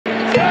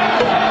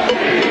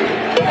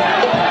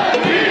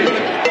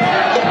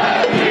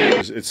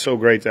It's so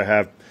great to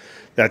have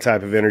that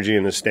type of energy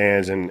in the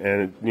stands,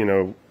 and you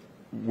know,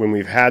 when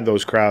we've had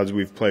those crowds,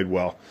 we've played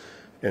well,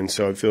 and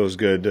so it feels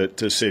good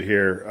to sit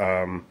here,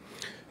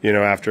 you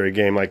know, after a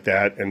game like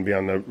that and be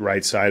on the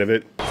right side of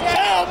it.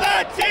 Sell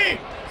that team!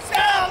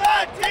 Sell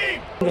that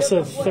team! It's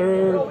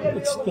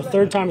the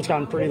third time it's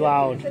gotten pretty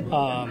loud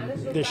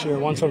this year.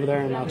 Once over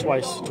there and now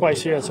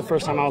twice here. It's the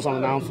first time I was on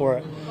the mound for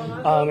it,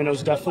 and it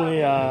was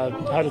definitely I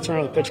had to turn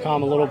on the pitch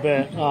comm a little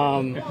bit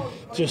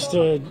just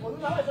to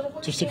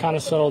kind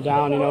of settle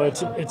down. You know,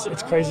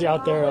 it's crazy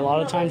out there. A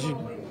lot of times,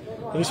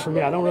 at least for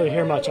me, I don't really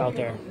hear much out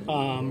there.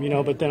 You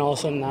know, but then all of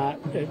a sudden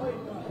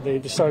they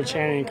started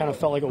chanting and kind of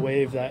felt like a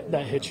wave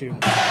that hit you.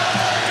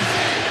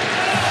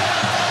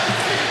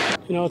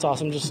 You know, it's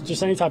awesome.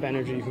 Just any type of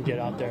energy you can get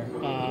out there.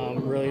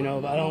 Really, you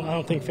know, I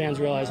don't think fans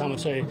realize how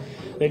much they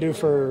do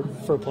for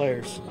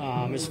players.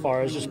 As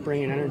far as just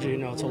bringing energy, you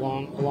know, it's a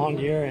long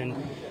year, and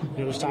you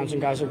know, there's times when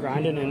guys are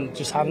grinding, and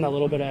just having that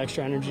little bit of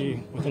extra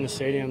energy within the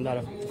stadium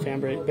that the fan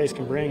base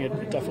can bring,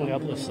 it definitely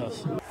uplifts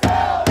us.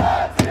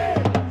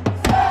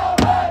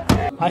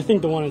 I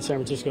think the one in San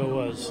Francisco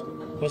was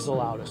the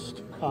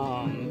loudest,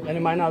 and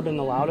it might not have been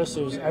the loudest.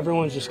 It was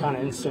everyone's just kind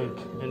of in sync,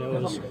 and it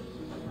was,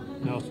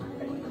 you know,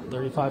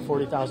 35,000,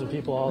 40,000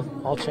 people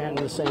all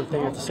chanting the same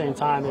thing at the same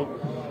time.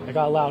 It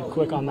got loud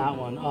quick on that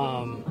one.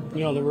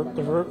 You know, the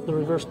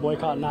reverse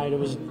boycott night, it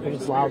was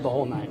loud the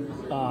whole night.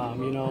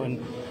 You know, and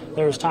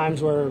there was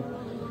times where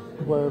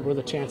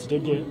the chants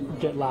did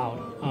get loud.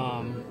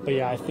 But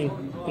yeah, I think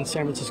in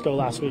San Francisco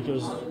last week it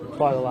was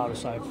probably the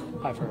loudest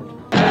I've heard.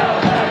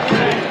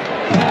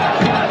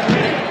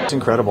 It's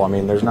incredible. I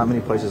mean, there's not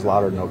many places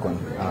louder than Oakland.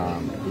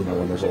 You know,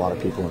 when there's a lot of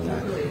people in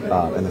there,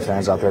 and the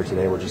fans out there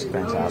today were just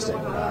fantastic.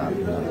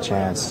 You know, the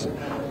chants, you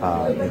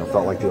know,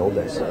 felt like the old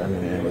days. I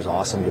mean, it was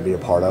awesome to be a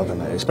part of,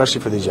 and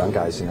especially for these young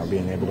guys, you know,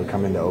 being able to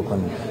come into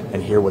Oakland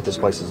and hear what this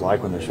place is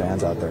like when there's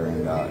fans out there,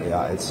 and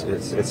yeah,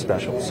 it's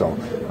special. So,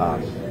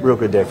 real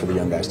good day for the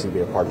young guys to be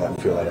a part of that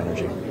and feel that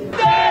energy.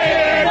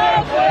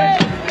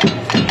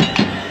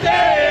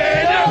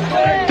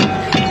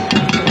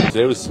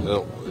 Today was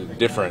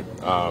different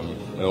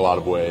in a lot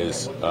of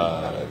ways,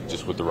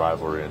 just with the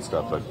rivalry and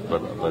stuff,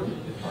 but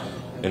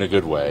in a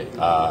good way.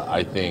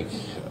 I think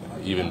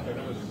even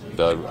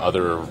the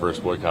other reverse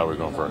boycott, we're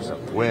going for our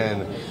seventh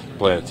win,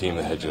 playing a team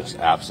that had just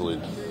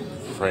absolutely,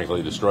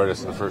 frankly, destroyed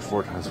us in the first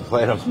 4 times we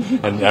played them,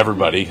 and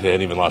everybody, they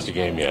hadn't even lost a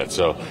game yet.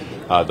 So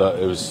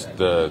it was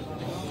the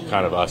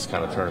kind of us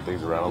kind of turning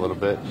things around a little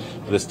bit.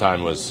 This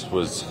time was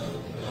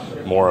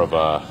more of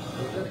a,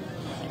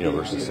 you know,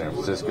 versus San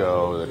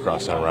Francisco, the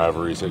crosstown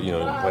rivalries. You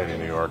know, playing in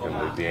New York and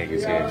the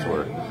Yankees games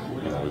where,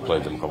 you know, we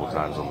played them a couple of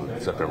times on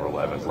September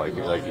 11th. Like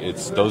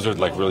those are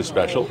like really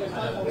special.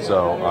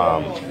 So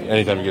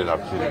anytime you get an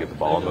opportunity to get the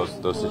ball in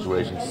those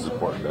situations, it's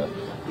important to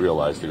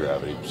realize the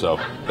gravity. So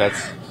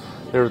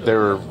they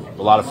were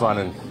a lot of fun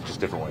in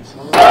just different ways.